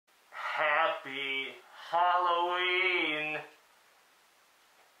Happy Halloween!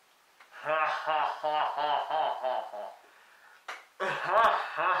 Ha ha ha ha ha ha ha. Ha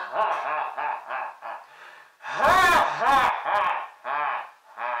ha ha ha ha ha. Ha ha ha ha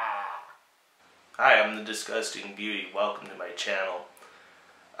ha. Hi, I'm the Disgusting Beauty. Welcome to my channel.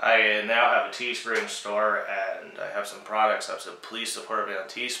 I now have a Teespring store and I have some products up, so please support me on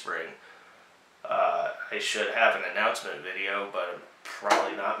Teespring. I should have an announcement video, but I'm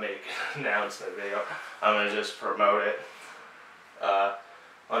probably not making an announcement video. I'm going to just promote it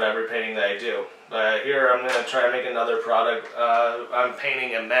on every painting that I do. But here I'm going to try to make another product. I'm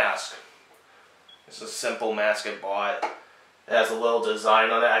painting a mask. It's a simple mask I bought. It has a little design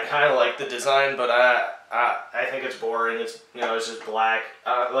on it. I kind of like the design, but I think it's boring. It's just black.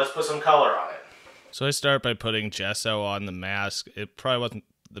 Let's put some color on it. So I start by putting gesso on the mask. It probably wasn't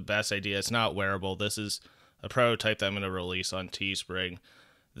the best idea. It's not wearable. This is a prototype that I'm going to release on Teespring.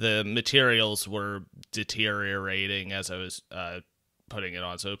 The materials were deteriorating as I was putting it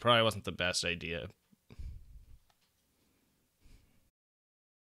on, so it probably wasn't the best idea.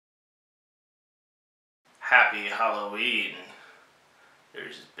 Happy Halloween.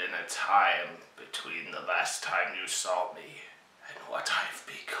 There's been a time between the last time you saw me and what I've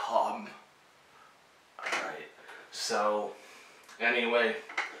become. Alright, so anyway,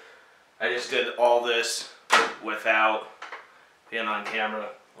 I just did all this without being on camera.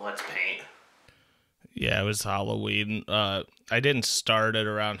 Let's paint. Yeah, it was Halloween. I didn't start it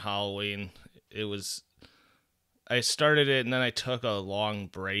around Halloween. I started it and then I took a long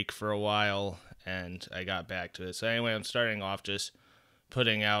break for a while and I got back to it. So anyway, I'm starting off just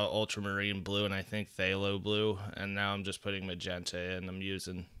putting out ultramarine blue and I think phthalo blue, and now I'm just putting magenta in. I'm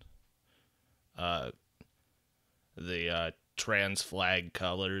using the trans flag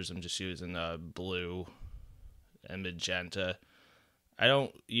colors. I'm just using blue and magenta. I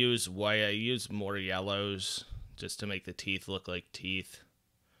don't use white. I use more yellows just to make the teeth look like teeth.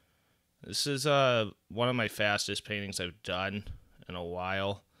 This is one of my fastest paintings I've done in a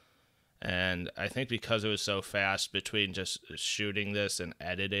while. And I think because it was so fast between just shooting this and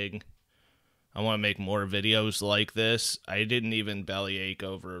editing, I want to make more videos like this. I didn't even bellyache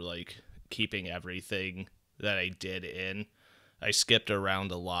over like keeping everything that I did in. I skipped around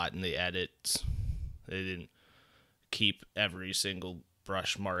a lot in the edits. They didn't keep every single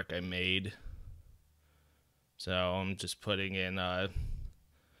brush mark I made. So I'm just putting in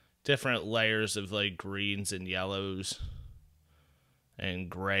different layers of like greens and yellows and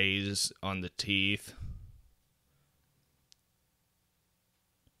grays on the teeth.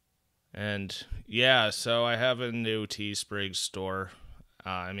 And yeah, so I have a new Teespring store.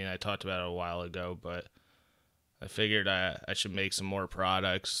 I mean, I talked about it a while ago, but I figured I should make some more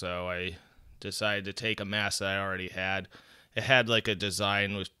products, so I decided to take a mask that I already had. It had like a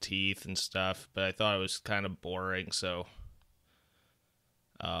design with teeth and stuff, but I thought it was kind of boring, so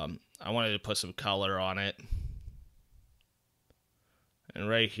I wanted to put some color on it. And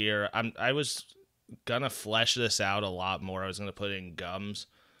right here, I was gonna flesh this out a lot more. I was gonna put in gums,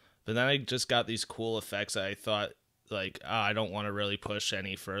 but then I just got these cool effects that I thought, like, I don't want to really push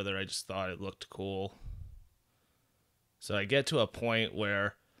any further. I just thought it looked cool. So I get to a point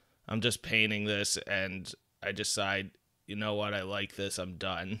where I'm just painting this, and I decide, you know what, I like this, I'm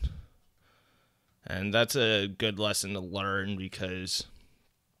done. And that's a good lesson to learn because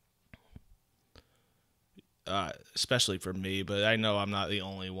especially for me, but I know I'm not the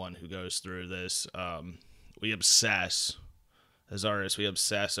only one who goes through this. We obsess, as artists, we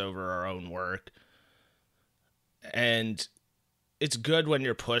obsess over our own work. And it's good when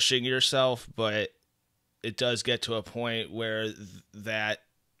you're pushing yourself, but it does get to a point where that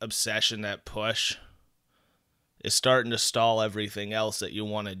obsession, that push, is starting to stall everything else that you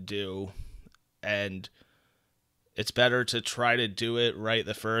want to do. And it's better to try to do it right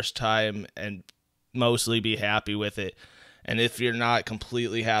the first time and mostly be happy with it. And if you're not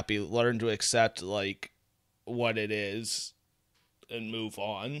completely happy, learn to accept like what it is and move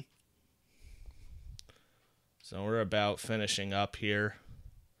on. So we're about finishing up here,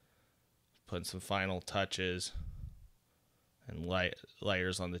 putting some final touches and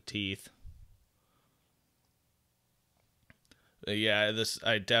layers on the teeth. But yeah,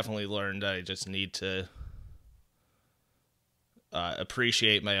 I definitely learned I just need to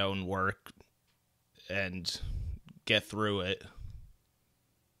appreciate my own work and get through it.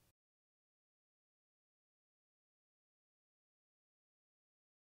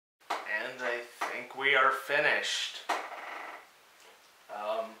 And I think we are finished.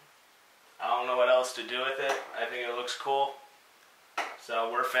 I don't know what else to do with it. I think it looks cool.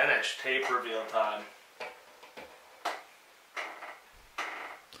 So we're finished. Tape reveal time.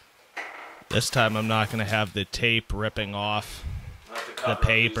 This time I'm not going to have the tape ripping off the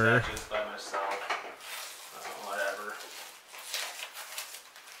paper. By myself. Whatever.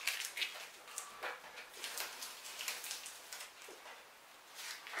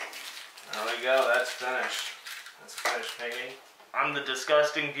 There we go, that's finished. That's a finished painting. I'm the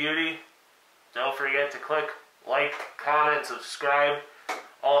Disgusting Beauty. Don't forget to click like, comment, subscribe.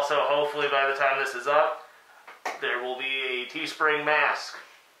 Also, hopefully by the time this is up, there will be a Teespring mask.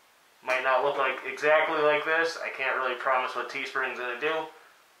 Might not look like exactly like this. I can't really promise what Teespring's going to do.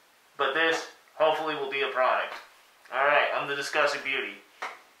 But this, hopefully, will be a product. Alright, I'm the Disgusting Beauty.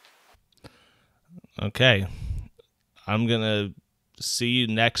 Okay. I'm going to see you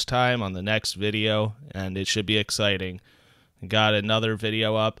next time on the next video, and it should be exciting. Got another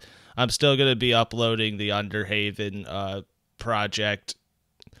video up. I'm still going to be uploading the Underhaven project,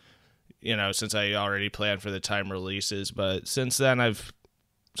 you know, since I already planned for the time releases. But since then, I've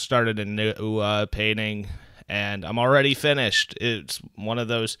started a new painting, and I'm already finished. It's one of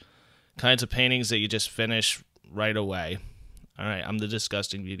those kinds of paintings that you just finish right away. All right, I'm the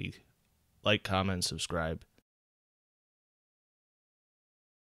Disgusting Beauty. Like, comment, subscribe.